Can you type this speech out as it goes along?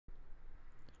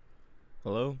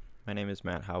Hello, my name is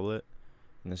Matt Howlett,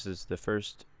 and this is the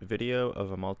first video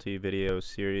of a multi-video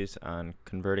series on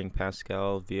converting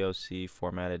Pascal VOC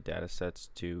formatted datasets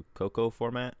to COCO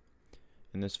format.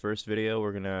 In this first video,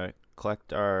 we're going to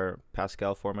collect our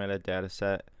Pascal formatted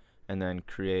dataset and then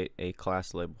create a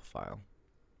class label file.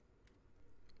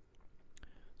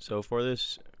 So for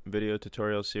this video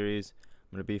tutorial series,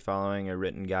 I'm going to be following a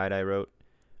written guide I wrote.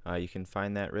 You can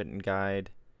find that written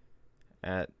guide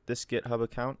at this GitHub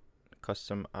account,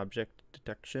 Custom Object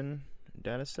Detection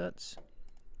Datasets.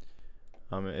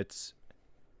 It's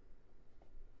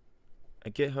a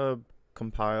GitHub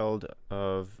compiled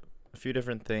of a few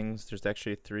different things. There's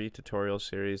actually 3 tutorial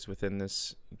series within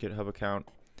this GitHub account.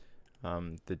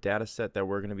 The dataset that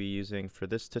we're going to be using for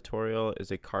this tutorial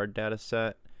is a card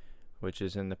dataset, which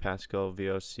is in the Pascal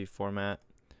VOC format,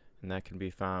 and that can be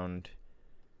found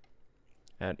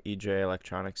at EJ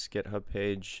Electronics GitHub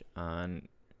page on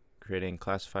creating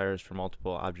classifiers for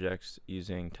multiple objects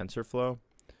using TensorFlow.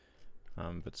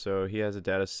 But so he has a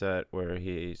data set where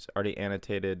he's already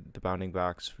annotated the bounding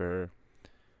box for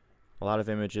a lot of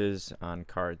images on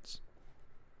cards.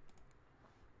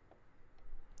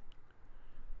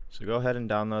 So go ahead and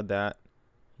download that.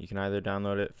 You can either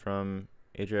download it from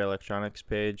EJ Electronics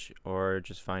page or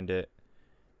just find it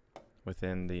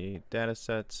within the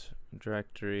datasets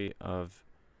directory of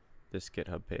this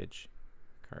GitHub page,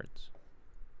 cards.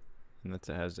 And that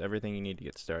has everything you need to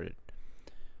get started.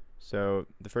 So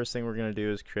the first thing we're going to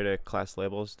do is create a class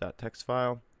labels.txt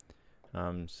file.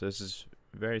 So this is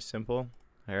very simple.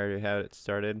 I already have it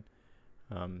started.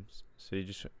 So you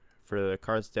just, for the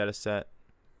cards data set,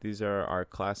 these are our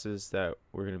classes that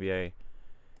we're going to be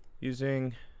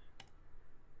using.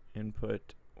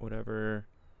 Input whatever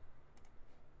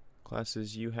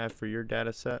classes you have for your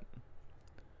data set,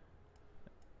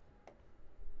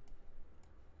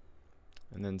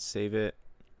 and then save it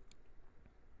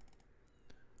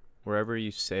wherever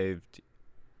you saved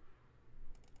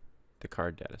the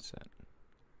card data set.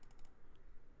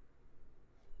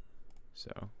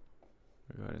 So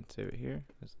we'll go ahead and save it here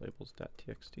as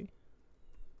labels.txt.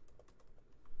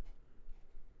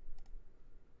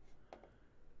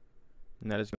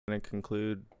 And that is going to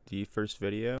conclude the first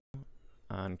video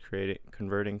on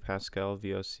converting Pascal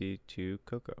VOC to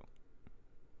COCO.